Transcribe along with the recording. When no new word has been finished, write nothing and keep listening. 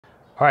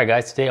All right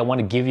guys, today I want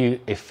to give you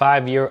a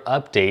 5-year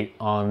update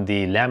on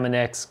the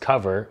Laminex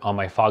cover on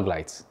my fog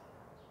lights.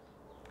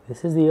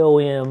 This is the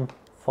OEM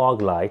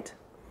fog light,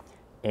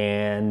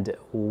 and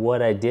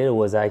what I did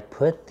was I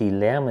put the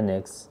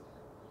Laminex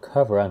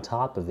cover on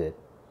top of it.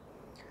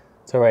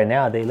 So right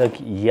now they look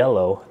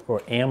yellow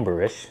or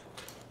amberish,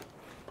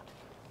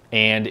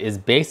 and it's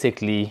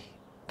basically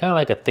kind of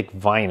like a thick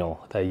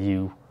vinyl that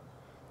you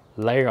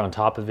layer on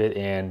top of it.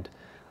 And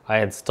I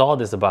installed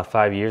this about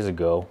 5 years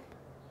ago,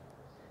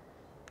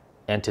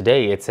 and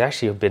today it's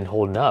actually been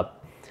holding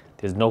up.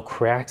 There's no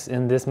cracks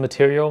in this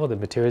material. The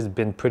material has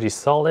been pretty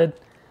solid.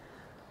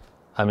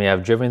 I mean,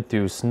 I've driven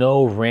through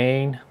snow,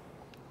 rain,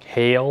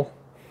 hail,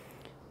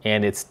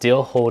 and it's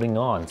still holding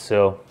on.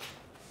 So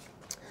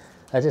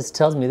that just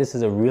tells me this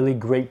is a really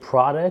great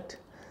product.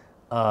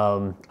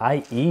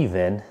 I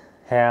even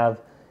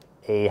have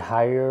a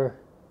higher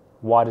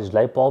wattage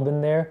light bulb in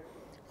there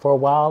for a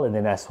while, and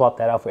then I swapped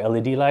that out for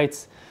LED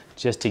lights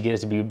just to get it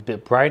to be a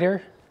bit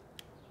brighter.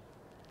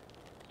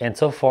 And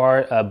so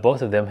far,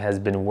 both of them has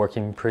been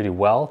working pretty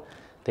well.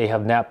 They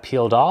have not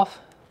peeled off.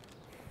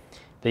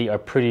 They are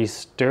pretty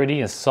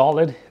sturdy and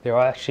solid. They're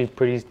actually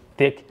pretty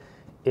thick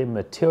in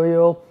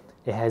material.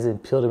 It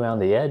hasn't peeled around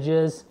the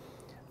edges.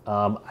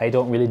 I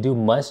don't really do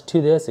much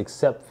to this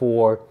except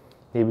for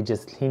maybe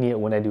just cleaning it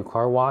when I do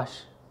car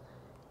wash.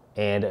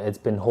 And it's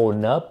been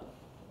holding up.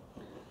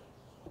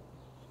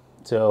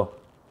 So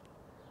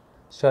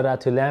shout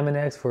out to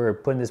Laminex for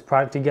putting this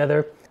product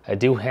together. I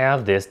do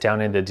have this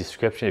down in the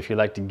description if you'd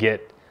like to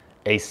get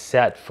a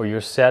set for your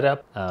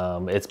setup.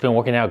 It's been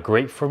working out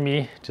great for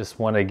me. Just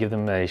want to give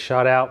them a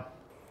shout out.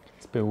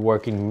 It's been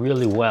working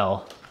really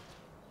well.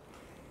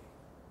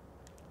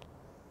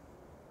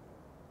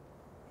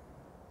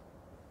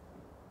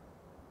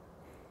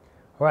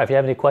 All right, if you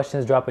have any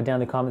questions, drop it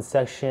down in the comment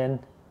section.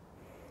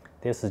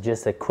 This is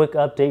just a quick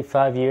update,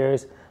 5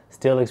 years.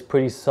 Still looks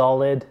pretty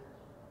solid.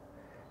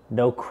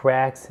 No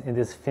cracks in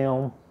this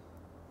film.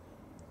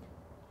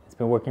 It's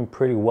been working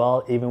pretty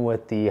well, even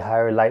with the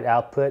higher light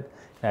output.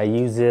 And I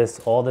use this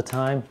all the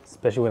time,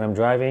 especially when I'm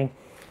driving.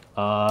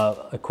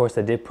 Of course,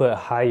 I did put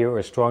higher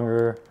or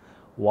stronger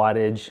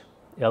wattage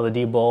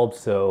LED bulbs,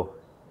 so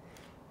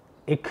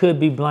it could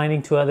be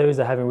blinding to others.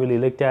 I haven't really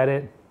looked at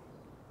it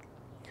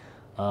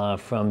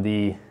from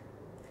the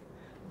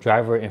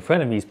driver in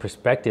front of me's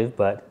perspective,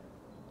 but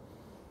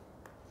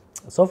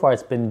so far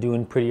it's been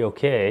doing pretty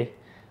okay.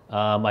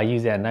 I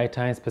use it at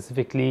nighttime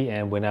specifically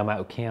and when I'm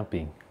out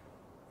camping.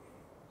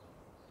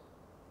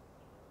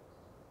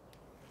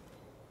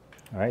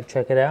 All right,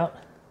 check it out.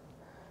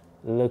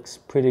 Looks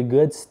pretty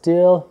good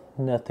still.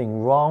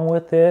 Nothing wrong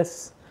with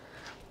this.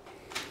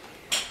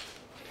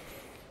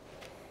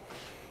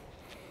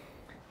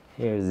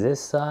 Here's this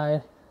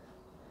side.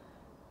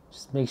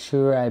 Just make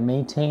sure I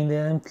maintain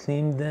them,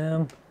 clean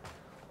them,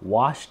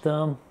 wash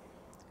them,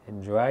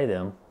 and dry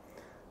them.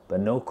 But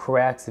no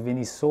cracks of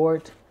any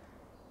sort.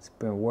 It's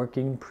been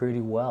working pretty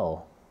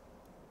well.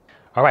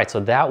 All right, so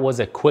that was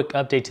a quick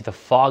update to the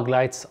fog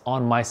lights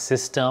on my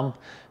system.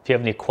 If you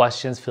have any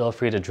questions, feel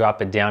free to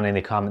drop it down in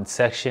the comment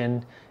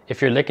section.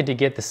 If you're looking to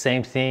get the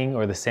same thing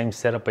or the same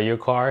setup of your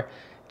car,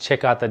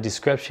 check out the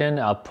description.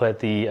 I'll put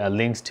the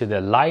links to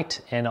the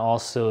light and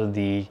also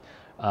the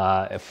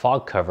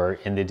fog cover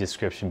in the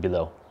description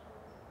below.